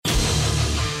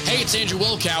Hey, it's Andrew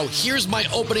Wilkow. Here's my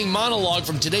opening monologue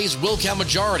from today's Wilkow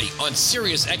Majority on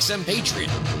Sirius XM Patriot.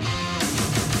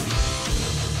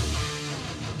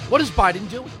 What is Biden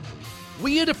doing?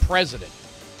 We had a president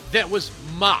that was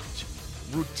mocked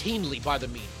routinely by the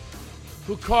media,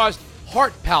 who caused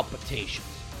heart palpitations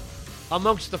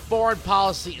amongst the foreign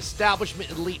policy establishment,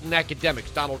 elite, and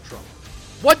academics, Donald Trump.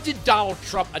 What did Donald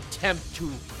Trump attempt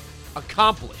to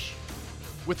accomplish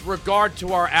with regard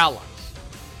to our allies?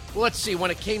 Well, let's see.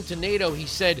 When it came to NATO, he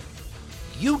said,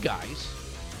 you guys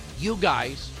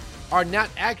are not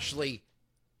actually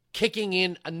kicking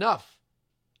in enough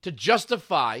to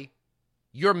justify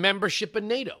your membership in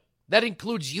NATO. That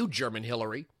includes you, German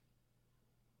Hillary.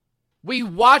 We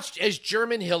watched as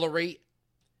German Hillary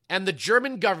and the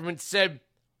German government said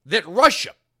that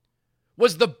Russia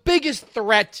was the biggest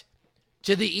threat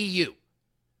to the EU.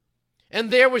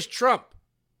 And there was Trump.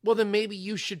 Well, then maybe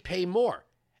you should pay more.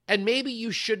 And maybe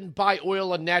you shouldn't buy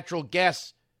oil and natural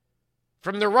gas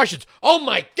from the Russians. Oh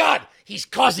my God, he's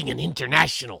causing an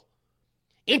international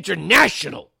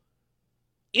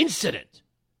incident.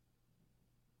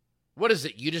 What is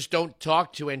it? You just don't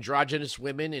talk to androgynous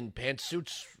women in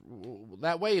pantsuits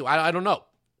that way? I don't know.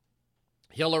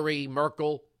 Hillary,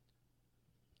 Merkel.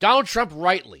 Donald Trump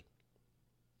rightly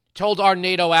told our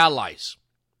NATO allies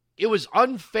it was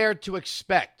unfair to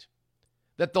expect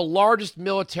that the largest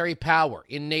military power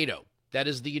in NATO, that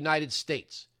is the United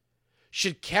States,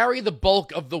 should carry the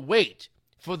bulk of the weight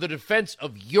for the defense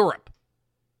of Europe,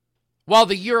 while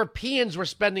the Europeans were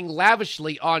spending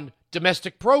lavishly on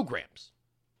domestic programs.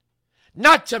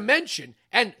 Not to mention,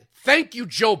 and thank you,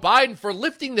 Joe Biden, for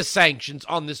lifting the sanctions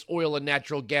on this oil and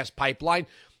natural gas pipeline.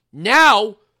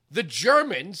 Now, the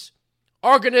Germans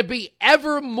are going to be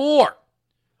ever more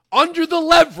under the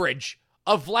leverage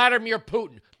of Vladimir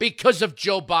Putin because of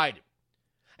Joe Biden.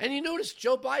 And you notice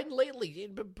Joe Biden lately,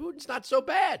 Putin's not so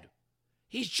bad.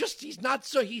 He's not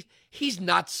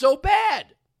so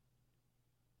bad.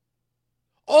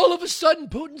 All of a sudden,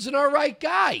 Putin's an all right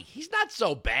guy. He's not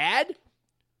so bad.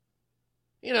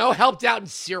 You know, helped out in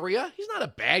Syria. He's not a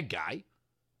bad guy.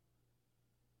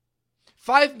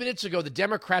 5 minutes ago, the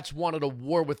Democrats wanted a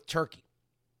war with Turkey.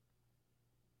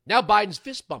 Now Biden's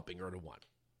fist bumping Erdogan.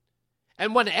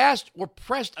 And when asked or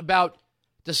pressed about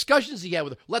discussions he had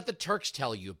with her, let the Turks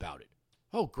tell you about it.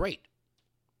 Oh, great.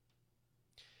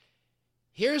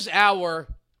 Here's our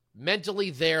mentally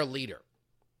there leader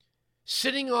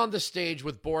sitting on the stage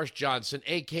with Boris Johnson,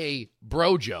 a.k.a.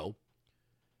 Brojo.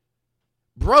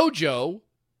 Brojo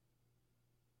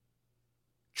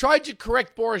tried to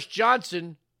correct Boris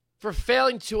Johnson for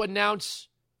failing to announce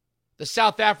the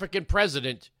South African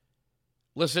president.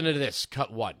 Listen to this,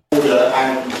 cut one.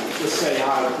 And just say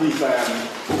how pleased I am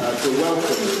to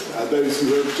welcome those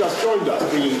who have just joined us,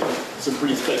 bringing some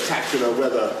pretty spectacular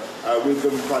weather with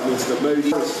them. Prime Minister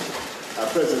Modi,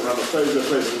 President Ramaphosa,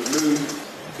 President Moon,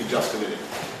 in just a minute.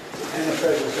 And the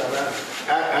President of South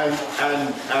Africa.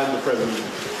 And the President of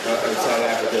South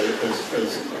Africa,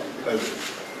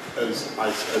 as I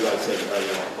said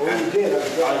earlier. Oh, you did?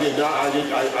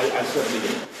 I certainly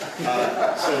did.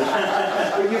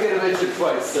 Well, you're going to mention it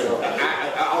twice, so.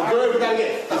 I'll go over that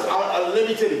again. Let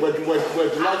me tell you, we're delighted.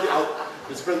 I'm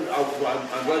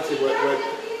glad to say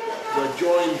we're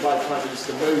joined by Prime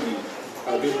Minister Modi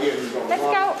of India, who's on the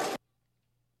line. Let's go.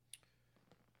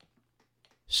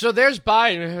 So there's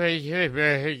Biden.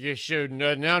 You should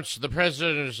announce the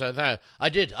president. I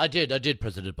did,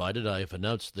 President Biden. I've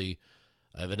announced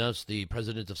the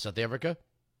president of South Africa.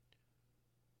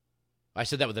 I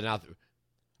said that with an out.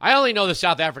 I only know the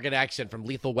South African accent from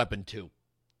Lethal Weapon 2.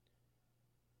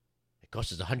 It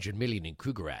costs us $100 million in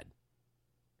Krugerrad.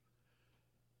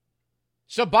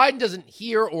 So Biden doesn't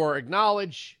hear or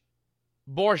acknowledge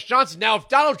Boris Johnson. Now, if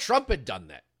Donald Trump had done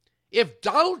that, if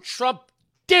Donald Trump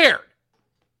dared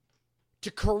to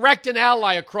correct an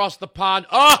ally across the pond,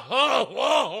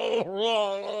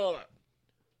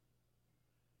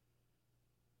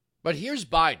 but here's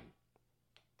Biden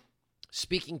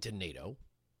speaking to NATO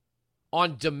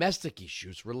on domestic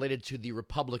issues related to the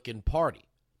Republican Party.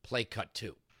 Play cut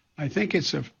 2. I think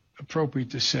it's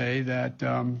appropriate to say that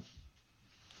the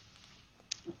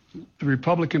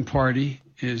Republican Party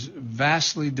is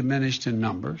vastly diminished in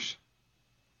numbers.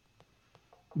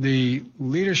 The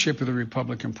leadership of the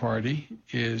Republican Party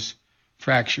is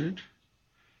fractured,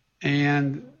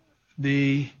 and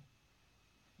the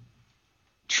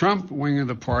Trump wing of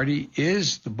the party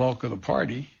is the bulk of the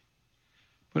party,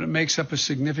 but it makes up a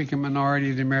significant minority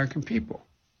of the American people.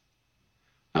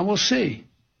 And we'll see.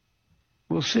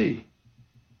 We'll see.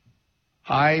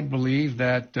 I believe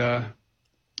that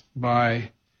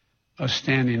by us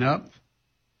standing up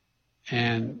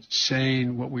and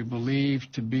saying what we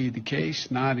believe to be the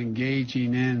case, not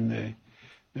engaging in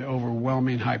the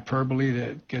overwhelming hyperbole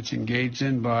that gets engaged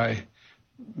in by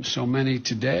so many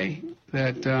today,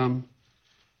 that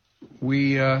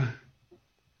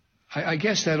I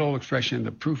guess that old expression,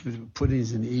 the proof of the pudding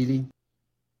is in the eating.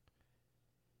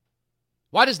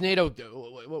 Why does NATO do?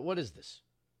 What is this?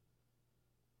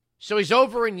 So he's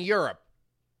over in Europe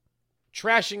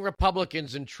trashing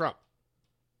Republicans and Trump.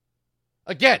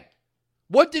 Again,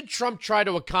 what did Trump try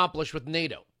to accomplish with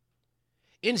NATO?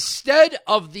 Instead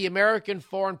of the American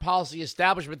foreign policy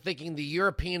establishment thinking the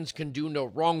Europeans can do no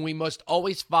wrong, we must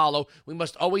always follow, we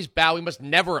must always bow, we must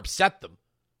never upset them.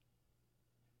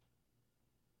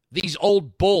 These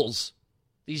old bulls,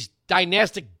 these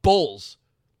dynastic bulls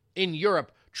in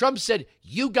Europe, Trump said,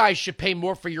 you guys should pay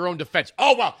more for your own defense.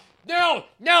 Oh, well,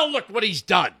 now look what he's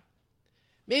done.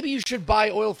 Maybe you should buy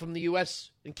oil from the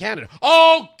U.S. and Canada.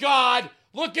 Oh, God,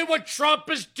 look at what Trump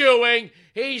is doing.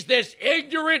 He's this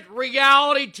ignorant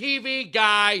reality TV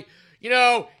guy. You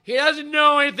know, he doesn't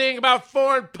know anything about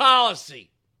foreign policy.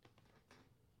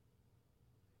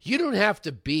 You don't have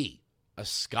to be a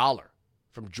scholar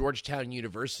from Georgetown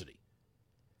University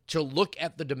to look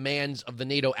at the demands of the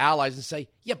NATO allies and say,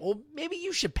 yeah, well, maybe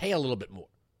you should pay a little bit more.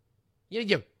 You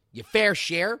know, your fair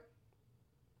share.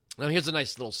 Now, here's a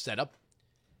nice little setup.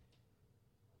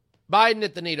 Biden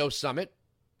at the NATO summit.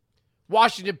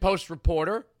 Washington Post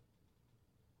reporter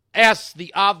asks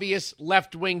the obvious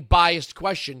left-wing biased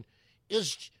question,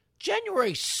 is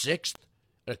January 6th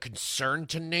a concern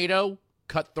to NATO?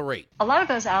 Cut the rate. A lot of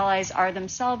those allies are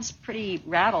themselves pretty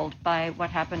rattled by what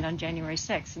happened on January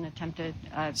 6th, an attempted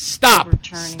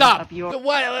overturning of your...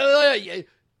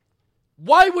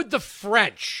 Why would the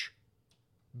French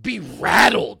be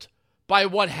rattled by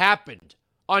what happened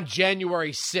on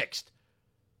January 6th?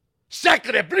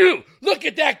 Sacre bleu! Look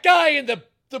at that guy in the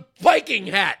Viking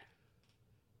hat.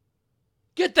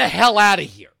 Get the hell out of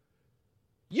here.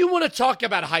 You want to talk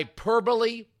about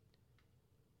hyperbole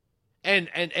and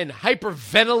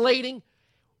hyperventilating?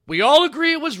 We all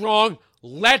agree it was wrong.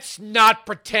 Let's not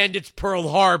pretend it's Pearl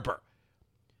Harbor.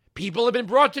 People have been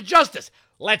brought to justice.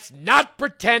 Let's not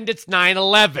pretend it's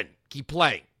 9/11. Keep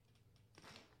playing.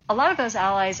 A lot of those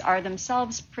allies are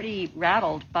themselves pretty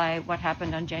rattled by what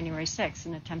happened on January 6th,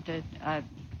 an attempted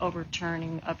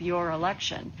overturning of your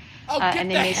election.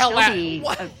 And they may still be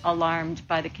alarmed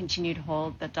by the continued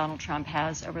hold that Donald Trump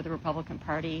has over the Republican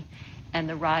Party and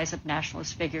the rise of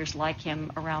nationalist figures like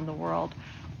him around the world.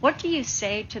 What do you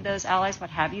say to those allies? What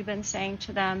have you been saying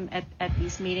to them at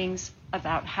these meetings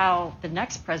about how the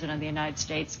next president of the United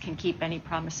States can keep any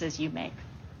promises you make?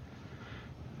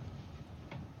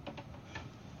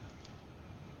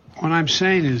 What I'm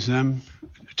saying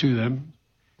to them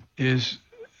is,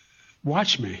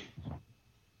 watch me.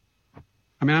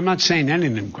 I mean, I'm not saying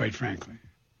anything, quite frankly.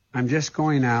 I'm just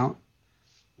going out.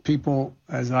 People,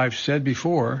 as I've said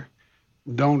before,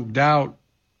 don't doubt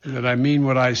that I mean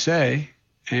what I say,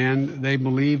 and they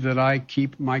believe that I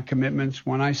keep my commitments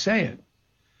when I say it.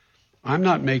 I'm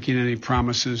not making any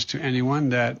promises to anyone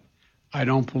that I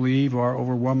don't believe are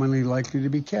overwhelmingly likely to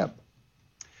be kept.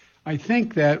 I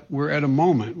think that we're at a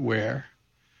moment where,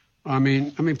 I mean,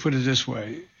 let me put it this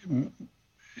way.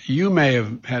 You may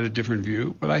have had a different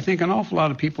view, but I think an awful lot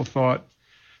of people thought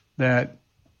that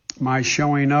my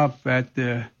showing up at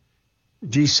the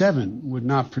G7 would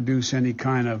not produce any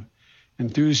kind of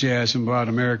enthusiasm about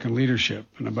American leadership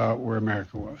and about where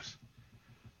America was.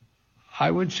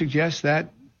 I would suggest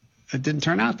that it didn't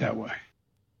turn out that way.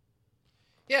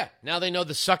 Yeah, now they know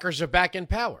the suckers are back in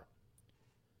power.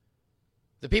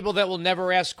 The people that will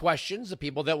never ask questions, the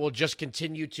people that will just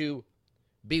continue to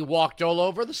be walked all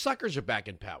over, the suckers are back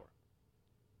in power.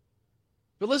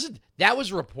 But listen, that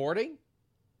was reporting.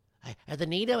 Are the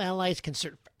NATO allies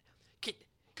concerned?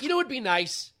 You know what would be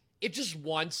nice? If just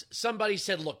once somebody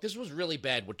said, look, this was really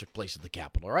bad what took place at the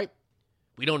Capitol, all right?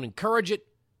 We don't encourage it.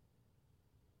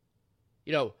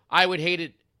 You know, I would hate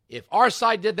it if our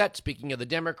side did that, speaking of the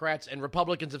Democrats, and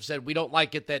Republicans have said we don't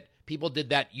like it that people did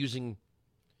that using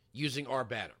our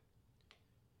banner.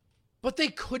 But they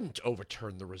couldn't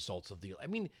overturn the results of I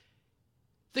mean,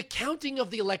 the counting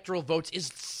of the electoral votes is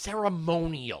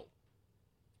ceremonial.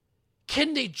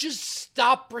 Can they just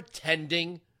stop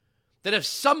pretending that if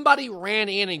somebody ran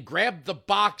in and grabbed the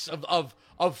box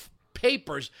of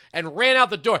papers and ran out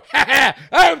the door, ha ha,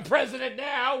 I'm president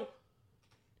now?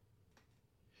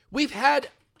 We've had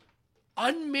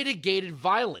unmitigated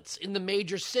violence in the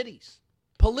major cities,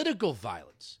 political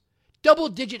violence.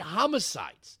 Double-digit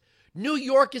homicides. New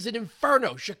York is an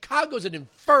inferno. Chicago's an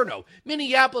inferno.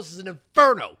 Minneapolis is an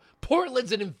inferno.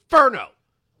 Portland's an inferno.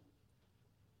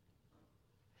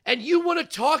 And you want to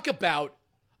talk about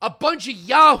a bunch of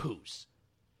yahoos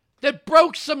that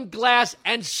broke some glass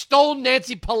and stole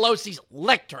Nancy Pelosi's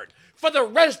lectern for the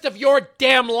rest of your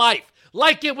damn life,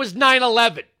 like it was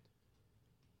 9/11.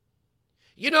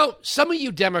 You know, some of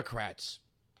you Democrats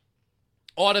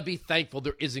ought to be thankful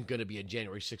there isn't going to be a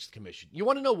January 6th commission. You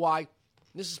want to know why?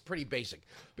 This is pretty basic.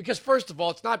 Because first of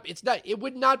all,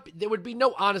 there would be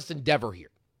no honest endeavor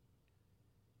here.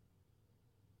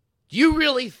 Do you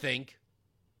really think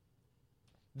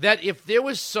that if there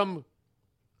was some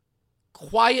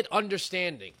quiet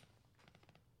understanding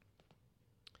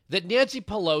that Nancy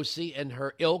Pelosi and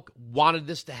her ilk wanted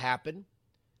this to happen,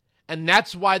 and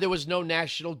that's why there was no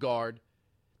National Guard,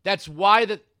 that's why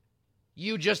that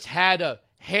you just had a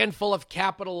handful of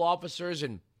Capitol officers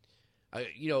and,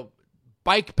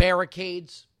 bike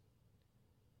barricades?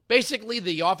 Basically,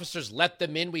 the officers let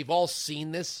them in. We've all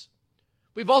seen this.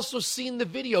 We've also seen the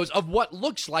videos of what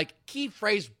looks like, key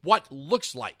phrase, what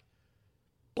looks like,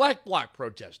 Black Bloc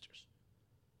protesters.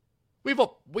 We've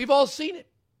all seen it.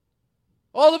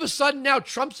 All of a sudden now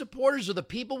Trump supporters are the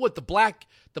people with the black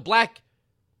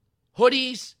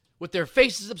hoodies with their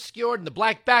faces obscured and the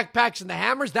black backpacks and the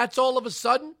hammers. That's all of a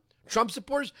sudden Trump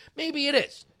supporters? Maybe it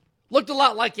is. Looked a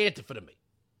lot like Antifa to me.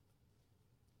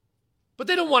 But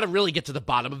they don't want to really get to the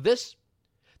bottom of this.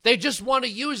 They just want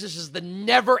to use this as the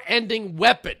never-ending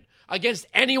weapon against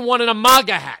anyone in a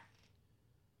MAGA hat.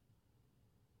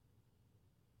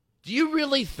 Do you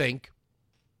really think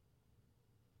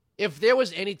if there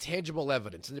was any tangible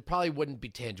evidence, and it probably wouldn't be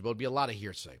tangible, it'd be a lot of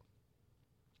hearsay,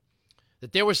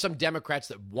 that there were some Democrats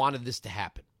that wanted this to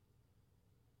happen,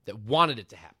 that wanted it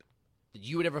to happen, that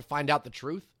you would ever find out the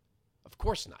truth? Of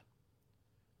course not.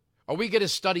 Are we going to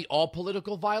study all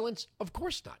political violence? Of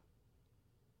course not.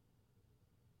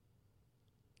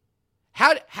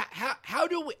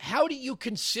 How do you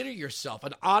consider yourself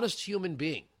an honest human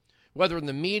being, whether in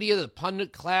the media, the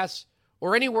pundit class,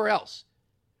 or anywhere else,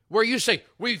 where you say,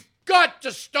 we've got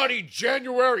to study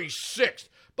January 6th,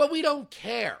 but we don't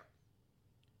care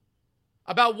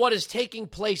about what is taking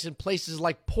place in places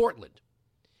like Portland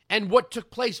and what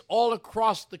took place all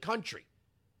across the country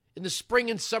in the spring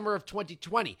and summer of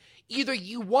 2020. Either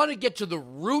you want to get to the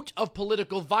root of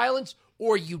political violence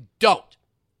or you don't.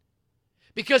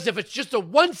 Because if it's just a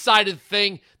one-sided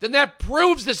thing, then that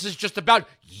proves this is just about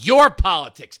your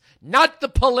politics, not the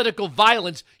political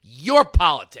violence, your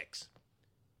politics.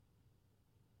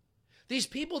 These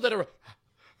people that are,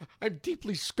 I'm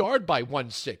deeply scarred by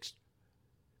 1/6.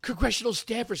 Congressional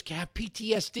staffers can have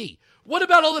PTSD. What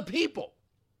about all the people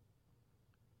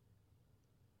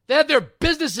that had their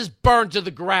businesses burned to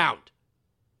the ground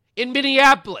in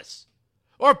Minneapolis?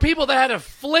 Or people that had to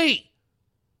flee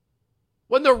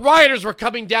when the rioters were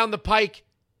coming down the pike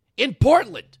in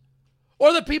Portland?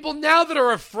 Or the people now that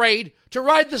are afraid to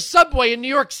ride the subway in New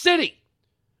York City?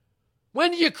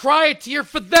 When do you cry a tear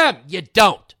for them? You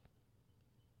don't.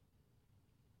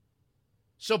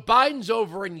 So Biden's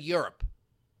over in Europe,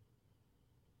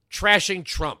 trashing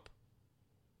Trump.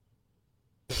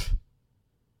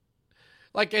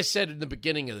 Like I said in the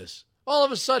beginning of this, all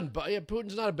of a sudden,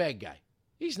 Putin's not a bad guy.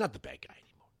 He's not the bad guy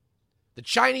anymore. The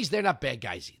Chinese, they're not bad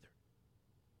guys either.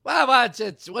 Well,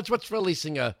 it's what's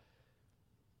releasing a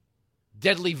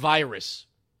deadly virus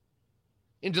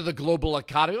into the global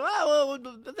economy? Well,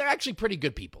 they're actually pretty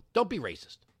good people. Don't be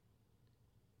racist.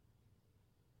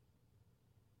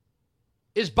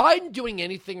 Is Biden doing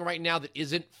anything right now that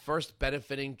isn't first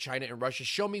benefiting China and Russia?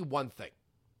 Show me one thing.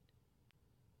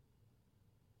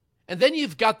 And then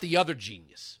you've got the other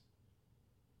genius.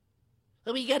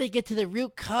 Well, we got to get to the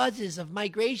root causes of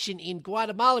migration in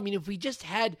Guatemala. I mean, if we just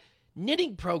had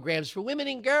knitting programs for women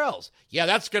and girls. Yeah,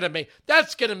 that's gonna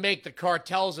make the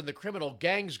cartels and the criminal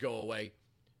gangs go away.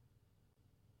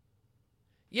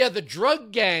 Yeah, the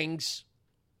drug gangs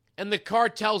and the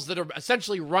cartels that are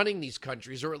essentially running these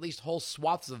countries, or at least whole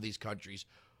swaths of these countries,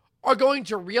 are going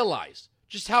to realize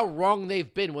just how wrong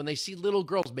they've been when they see little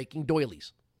girls making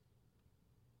doilies.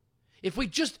 If we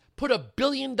just put $1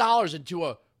 billion into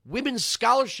a women's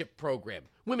scholarship program,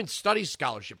 women's studies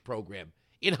scholarship program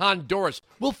in Honduras,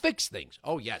 we'll fix things.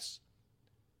 Oh, yes.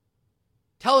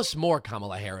 Tell us more,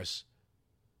 Kamala Harris.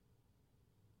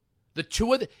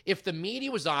 If the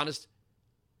media was honest,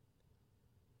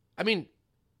 I mean,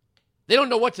 they don't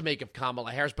know what to make of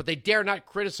Kamala Harris, but they dare not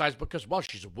criticize because, well,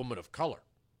 she's a woman of color.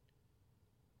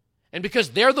 And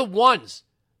because they're the ones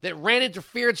that ran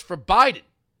interference for Biden,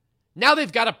 now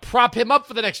they've got to prop him up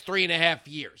for the next 3.5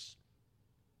 years.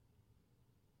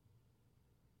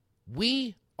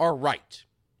 We are right.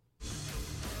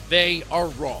 They are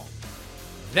wrong.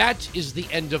 That is the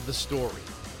end of the story.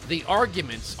 The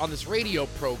arguments on this radio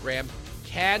program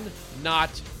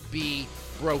cannot be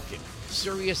broken.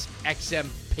 Sirius XM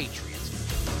Patriots.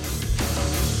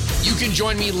 You can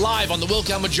join me live on the Will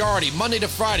Count Majority, Monday to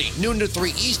Friday, noon to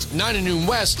 3 East, 9 to noon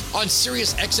West, on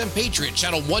Sirius XM Patriot,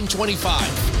 channel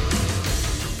 125.